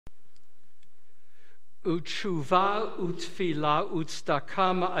Utshuva utfila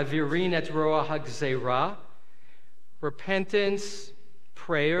utzdaka ma'avirin et roa hagzera. Repentance,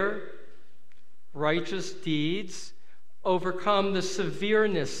 prayer, righteous deeds overcome the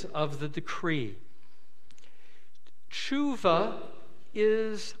severeness of the decree. Tshuva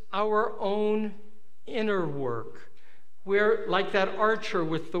is our own inner work, where, like that archer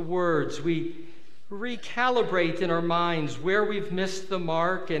with the words, we recalibrate in our minds where we've missed the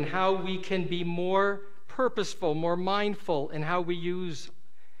mark and how we can be more purposeful, more mindful in how we use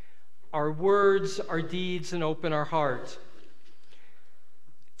our words, our deeds, and open our heart.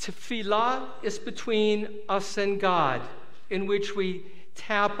 Tefillah is between us and God, in which we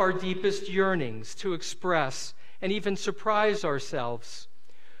tap our deepest yearnings to express and even surprise ourselves.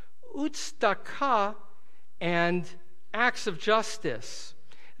 Tzedakah and acts of justice,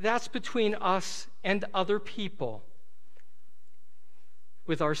 that's between us and other people,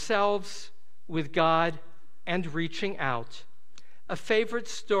 with ourselves, with God, and reaching out. A favorite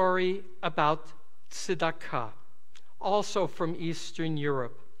story about Tzedakah, also from Eastern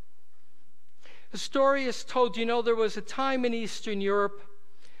Europe. The story is told, there was a time in Eastern Europe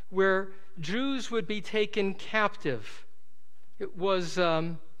where Jews would be taken captive. It was,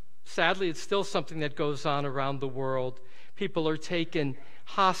 sadly, it's still something that goes on around the world. People are taken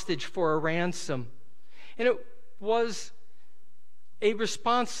hostage for a ransom. And it was a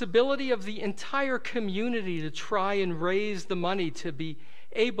responsibility of the entire community to try and raise the money to be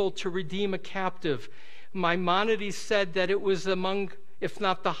able to redeem a captive. Maimonides said that it was among, if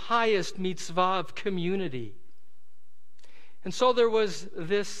not the highest mitzvah of community. And so there was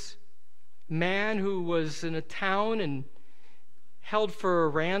this man who was in a town and held for a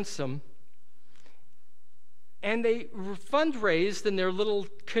ransom. And they fundraised in their little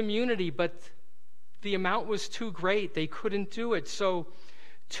community, but the amount was too great. They couldn't do it. So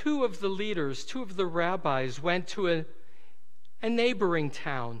two of the leaders, two of the rabbis, went to a neighboring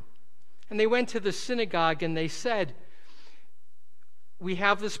town. And they went to the synagogue and they said, we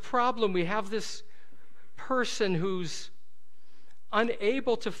have this problem. We have this person who's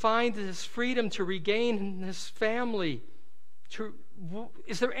unable to find his freedom to regain his family.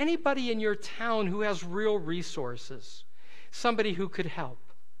 Is there anybody in your town who has real resources? Somebody who could help?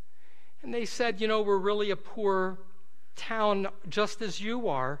 And they said, we're really a poor town just as you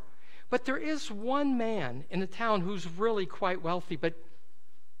are, but there is one man in the town who's really quite wealthy, but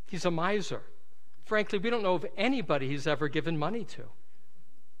he's a miser. Frankly, we don't know of anybody he's ever given money to.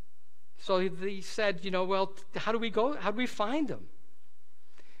 So they said, well, how do we find him?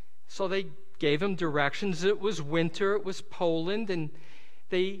 So they gave him directions. It was winter, it was Poland, and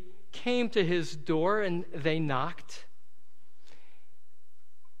they came to his door and they knocked.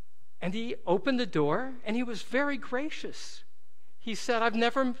 And he opened the door and he was very gracious. He said, I've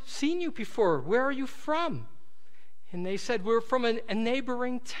never seen you before. Where are you from? And they said, we're from a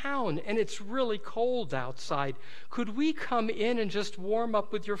neighboring town and it's really cold outside. Could we come in and just warm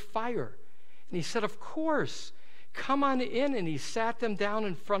up with your fire? And he said, of course. Come on in. And he sat them down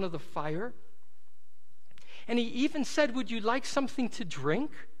in front of the fire. And he even said, would you like something to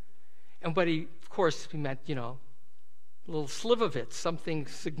drink? And but he meant, a little slivovitz, something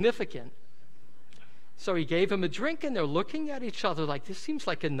significant. So he gave him a drink, and they're looking at each other like, this seems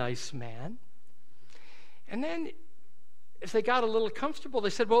like a nice man. And then, as they got a little comfortable,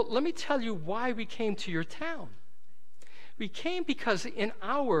 they said, well, let me tell you why we came to your town. We came because in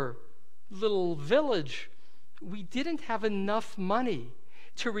our little village, we didn't have enough money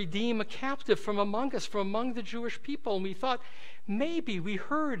to redeem a captive from among us, from among the Jewish people. And we thought, maybe we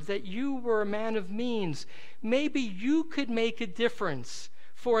heard that you were a man of means. Maybe you could make a difference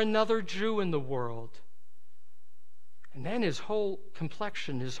for another Jew in the world. And then his whole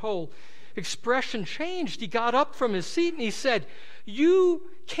complexion, his whole expression changed. He got up from his seat and he said, you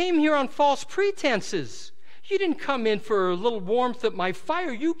came here on false pretenses. You didn't come in for a little warmth at my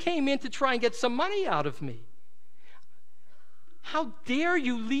fire. You came in to try and get some money out of me. How dare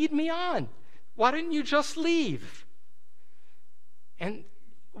you lead me on? Why didn't you just leave? And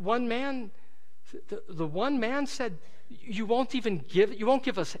one man, the one man said, you won't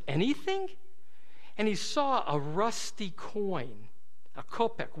give us anything? And he saw a rusty coin, a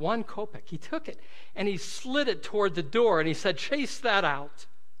kopeck, 1 kopeck. He took it and he slid it toward the door and he said, chase that out.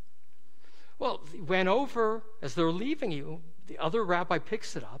 Well, he went over as they're leaving. The other rabbi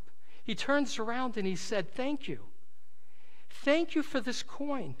picks it up. He turns around and he said, thank you. Thank you for this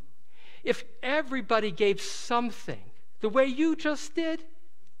coin. If everybody gave something the way you just did,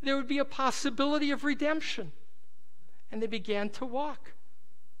 there would be a possibility of redemption. And they began to walk.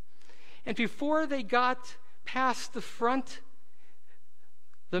 And before they got past the front,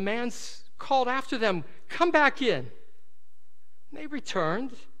 the man's called after them, "Come back in." And they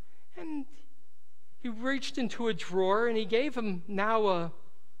returned, and he reached into a drawer and he gave him now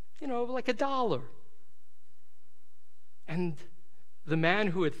like $1. And the man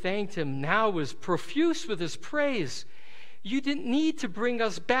who had thanked him now was profuse with his praise. "You didn't need to bring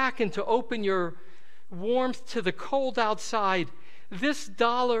us back and to open your warmth to the cold outside. This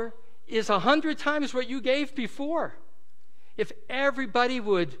 $1 is 100 times what you gave before. If everybody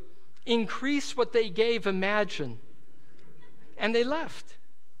would increase what they gave, imagine." And they left.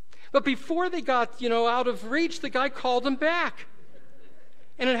 But before they got, out of reach, the guy called them back.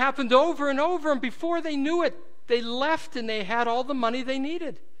 And it happened over and over, and before they knew it, they left and they had all the money they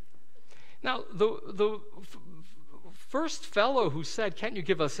needed. Now, the first fellow who said, "Can't you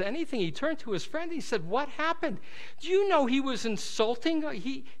give us anything?" he turned to his friend. He said, "What happened? Do you know he was insulting?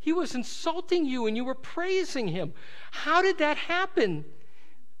 He was insulting you, and you were praising him. How did that happen?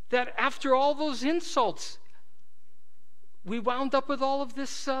 That after all those insults, we wound up with all of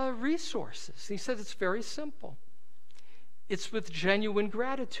this resources?" He said, "It's very simple. It's with genuine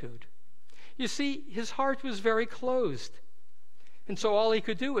gratitude." You see, his heart was very closed. And so all he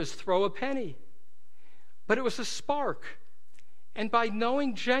could do was throw a penny. But it was a spark. And by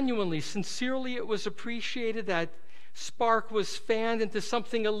knowing genuinely, sincerely it was appreciated, that spark was fanned into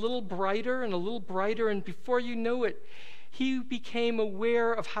something a little brighter and a little brighter. And before you knew it, he became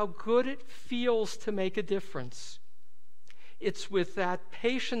aware of how good it feels to make a difference. It's with that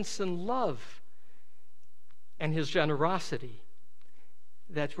patience and love and his generosity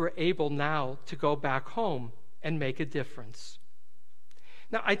that we're able now to go back home and make a difference.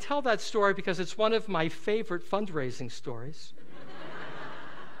 Now, I tell that story because it's one of my favorite fundraising stories.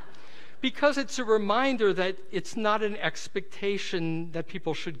 Because it's a reminder that it's not an expectation that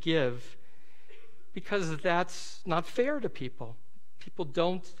people should give, because that's not fair to people. People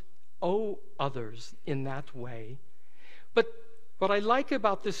don't owe others in that way. But what I like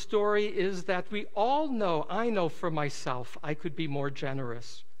about this story is that we all know, I know for myself, I could be more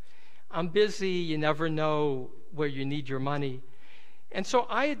generous. I'm busy, you never know where you need your money. And so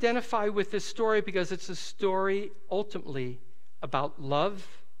I identify with this story because it's a story ultimately about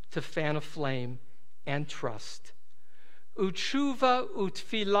love to fan a flame and trust. Utshuva,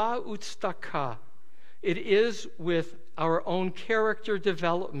 utfila, tzedakah. It is with our own character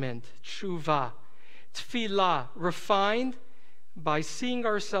development, tshuva. Tefillah, refined by seeing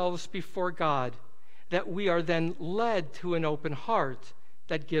ourselves before God, that we are then led to an open heart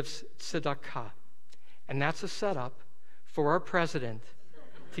that gives tzedakah. And that's a setup for our president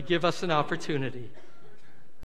to give us an opportunity.